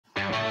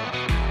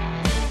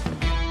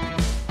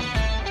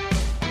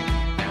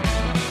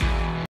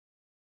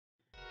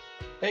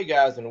Hey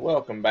guys, and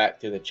welcome back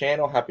to the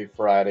channel. Happy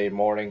Friday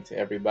morning to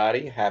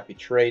everybody. Happy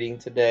trading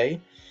today.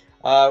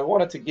 I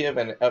wanted to give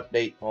an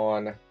update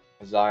on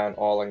Zion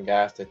Oil and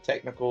Gas, the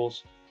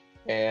technicals,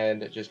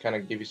 and just kind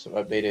of give you some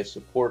updated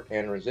support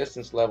and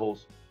resistance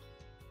levels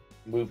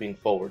moving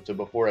forward. So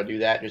before I do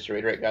that, just to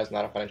reiterate, guys,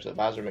 not a financial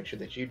advisor. Make sure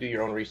that you do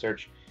your own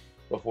research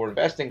before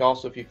investing.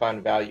 Also, if you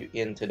find value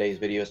in today's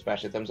video,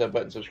 smash the thumbs up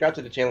button, subscribe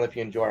to the channel if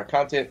you enjoy our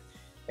content,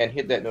 and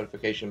hit that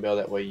notification bell.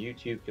 That way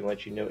YouTube can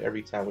let you know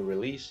every time we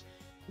release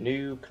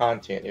new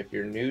content. If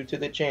you're new to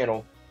the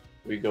channel,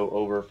 we go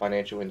over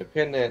financial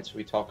independence.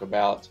 We talk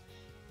about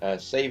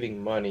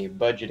saving money,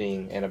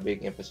 budgeting, and a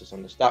big emphasis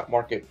on the stock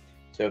market.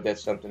 So if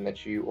that's something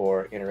that you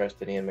are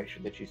interested in, make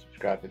sure that you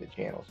subscribe to the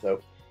channel. So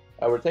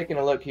we're taking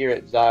a look here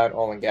at Zion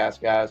Oil and Gas,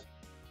 guys.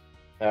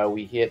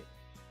 We hit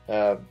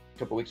a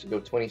couple weeks ago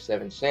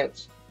 27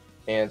 cents,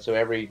 and so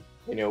every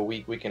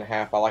week and a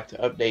half, I like to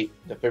update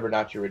the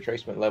Fibonacci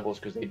retracement levels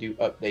because they do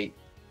update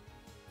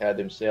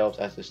themselves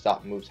as the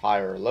stock moves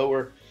higher or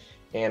lower,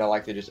 and I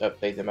like to just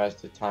update them as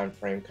the time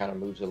frame kind of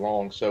moves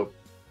along. So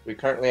we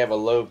currently have a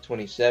low of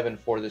 27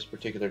 for this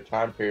particular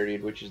time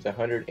period, which is the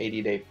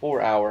 180-day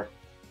 4-hour,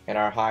 and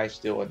our high is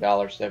still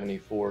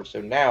 $1.74.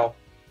 So now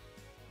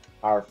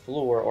our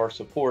floor or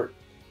support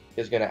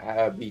is going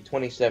to be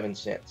 27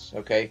 cents.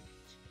 Okay,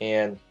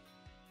 and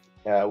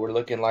we're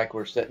looking like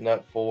we're setting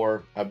up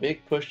for a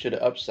big push to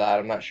the upside.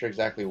 I'm not sure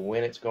exactly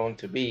when it's going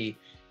to be,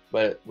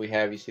 but we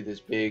have, you see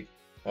this big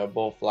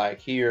bull flag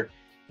here,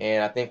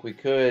 and I think we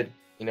could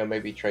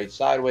maybe trade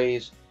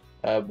sideways,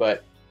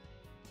 but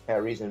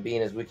reason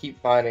being is we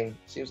keep finding,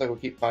 seems like we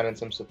keep finding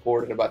some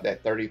support at about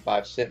that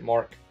 35-cent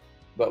mark,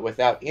 but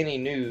without any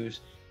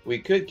news we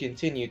could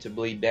continue to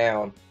bleed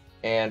down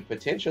and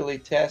potentially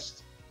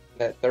test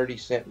that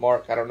 30-cent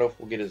mark. I don't know if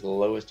we'll get as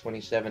low as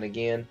 27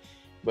 again,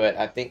 but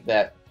I think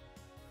that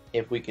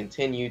if we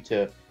continue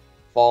to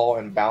fall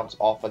and bounce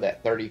off of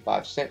that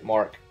 35-cent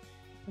mark,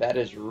 that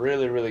is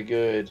really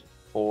good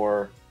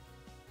for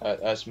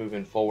us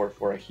moving forward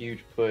for a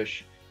huge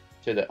push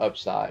to the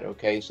upside.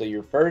 Okay, so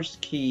your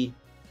first key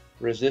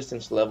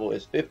resistance level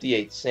is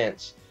 58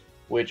 cents,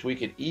 which we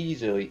could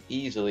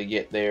easily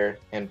get there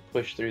and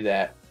push through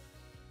that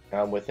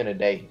within a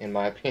day, in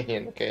my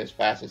opinion. Okay, as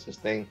fast as this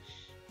thing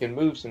can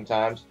move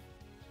sometimes.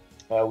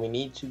 We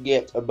need to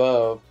get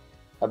above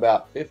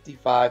about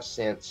 55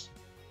 cents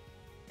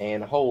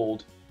and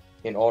hold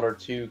in order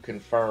to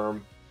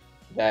confirm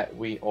that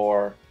we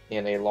are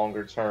in a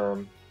longer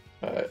term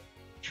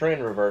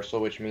trend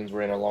reversal, which means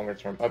we're in a longer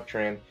term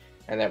uptrend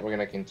and that we're going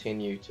to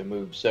continue to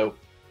move. So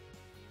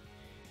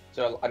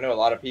I know a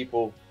lot of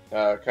people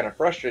kind of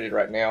frustrated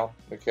right now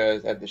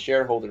because at the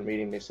shareholder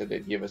meeting they said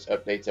they'd give us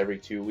updates every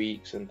 2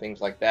 weeks and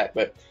things like that.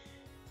 But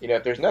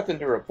if there's nothing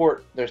to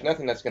report, there's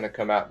nothing that's going to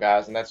come out,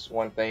 guys. And that's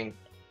one thing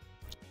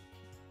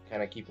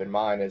kind of keep in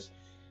mind is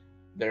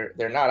they're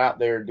not out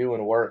there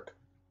doing work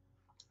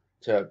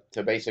to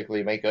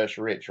basically make us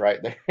rich, right?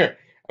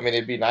 I mean,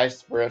 it'd be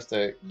nice for us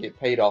to get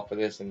paid off of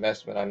this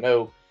investment, I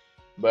know,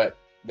 but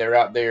they're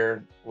out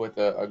there with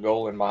a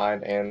goal in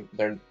mind, and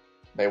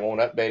they won't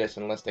update us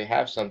unless they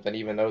have something,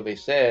 even though they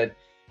said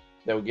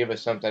they'll give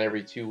us something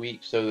every 2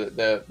 weeks. So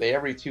the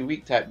every 2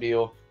 week type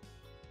deal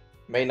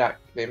may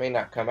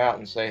not come out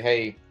and say,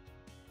 hey,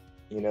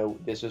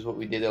 this is what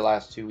we did the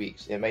last 2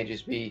 weeks. It may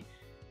just be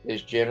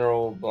this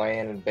general,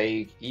 bland, and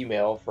vague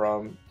email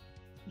from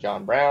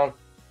John Brown.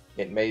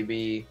 It may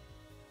be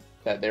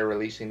that they're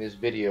releasing this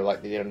video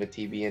like they did on the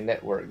TBN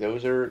network.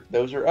 Those are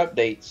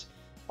updates,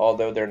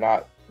 although they're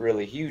not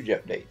really huge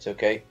updates.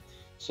 Okay,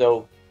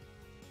 so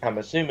I'm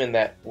assuming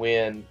that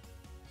when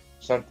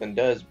something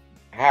does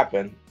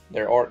happen,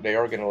 they are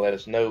going to let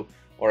us know,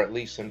 or at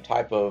least some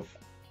type of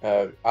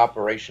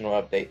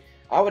operational update.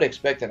 I would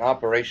expect an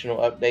operational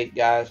update,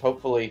 guys,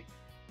 hopefully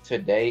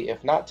today.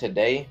 If not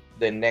today,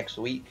 then next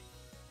week.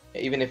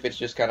 Even if it's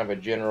just kind of a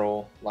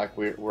general, like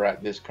we're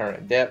at this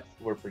current depth,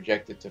 we're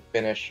projected to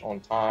finish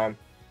on time.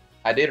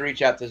 I did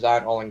reach out to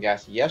Zion Oil and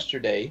Gas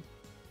yesterday,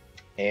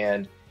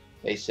 and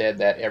they said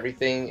that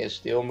everything is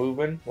still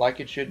moving like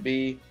it should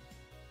be,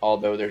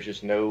 although there's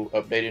just no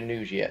updated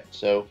news yet.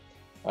 So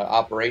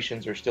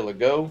operations are still a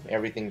go.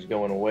 Everything's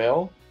going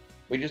well.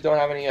 We just don't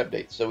have any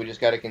updates, so we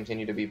just got to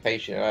continue to be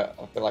patient.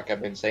 I feel like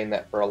I've been saying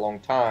that for a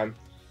long time,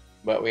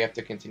 but we have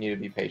to continue to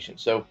be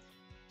patient. So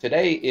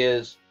today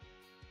is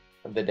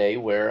the day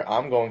where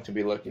I'm going to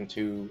be looking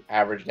to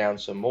average down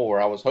some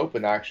more. I was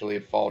hoping actually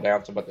it'd fall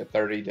down to about the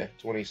 30 to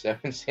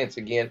 27 cents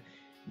again,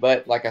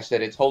 but like I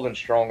said, it's holding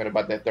strong at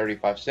about that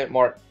 35-cent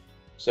mark.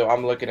 So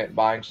I'm looking at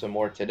buying some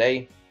more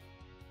today,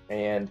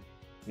 and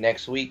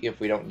next week,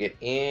 if we don't get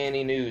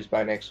any news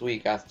by next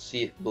week, I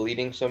see it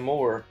bleeding some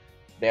more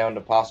down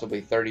to possibly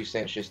 30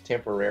 cents just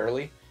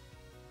temporarily,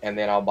 and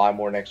then I'll buy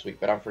more next week.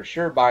 But I'm for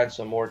sure buying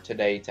some more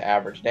today to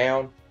average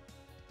down,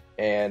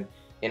 and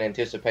in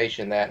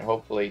anticipation that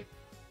hopefully,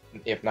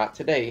 if not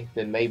today,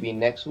 then maybe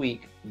next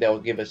week they'll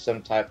give us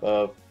some type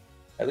of,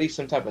 at least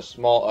some type of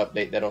small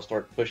update that'll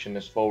start pushing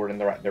us forward in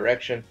the right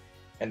direction.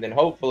 And then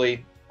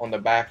hopefully on the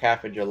back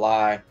half of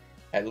July,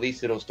 at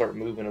least it'll start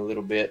moving a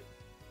little bit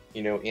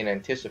in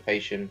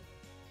anticipation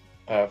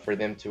for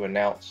them to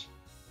announce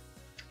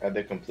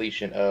the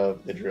completion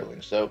of the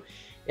drilling. So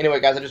anyway,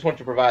 guys, I just wanted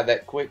to provide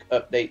that quick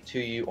update to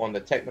you on the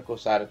technical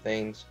side of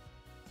things,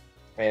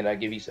 and I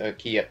give you a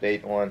key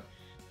update on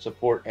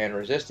support and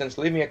resistance.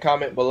 Leave me a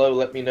comment below.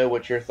 Let me know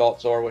what your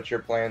thoughts are, what your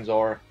plans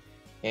are,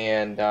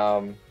 and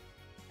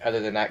other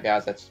than that,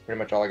 guys, that's pretty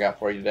much all I got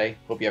for you today.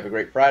 Hope you have a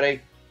great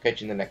Friday. Catch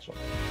you in the next one.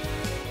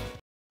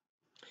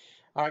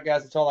 Alright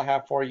guys, that's all I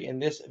have for you in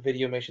this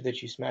video. Make sure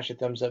that you smash the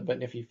thumbs up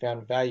button if you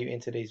found value in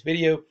today's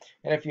video.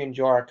 And if you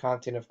enjoy our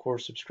content, of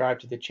course, subscribe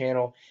to the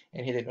channel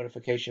and hit that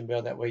notification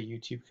bell. That way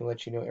YouTube can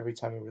let you know every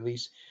time we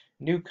release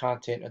new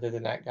content. Other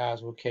than that,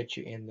 guys, we'll catch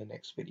you in the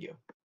next video.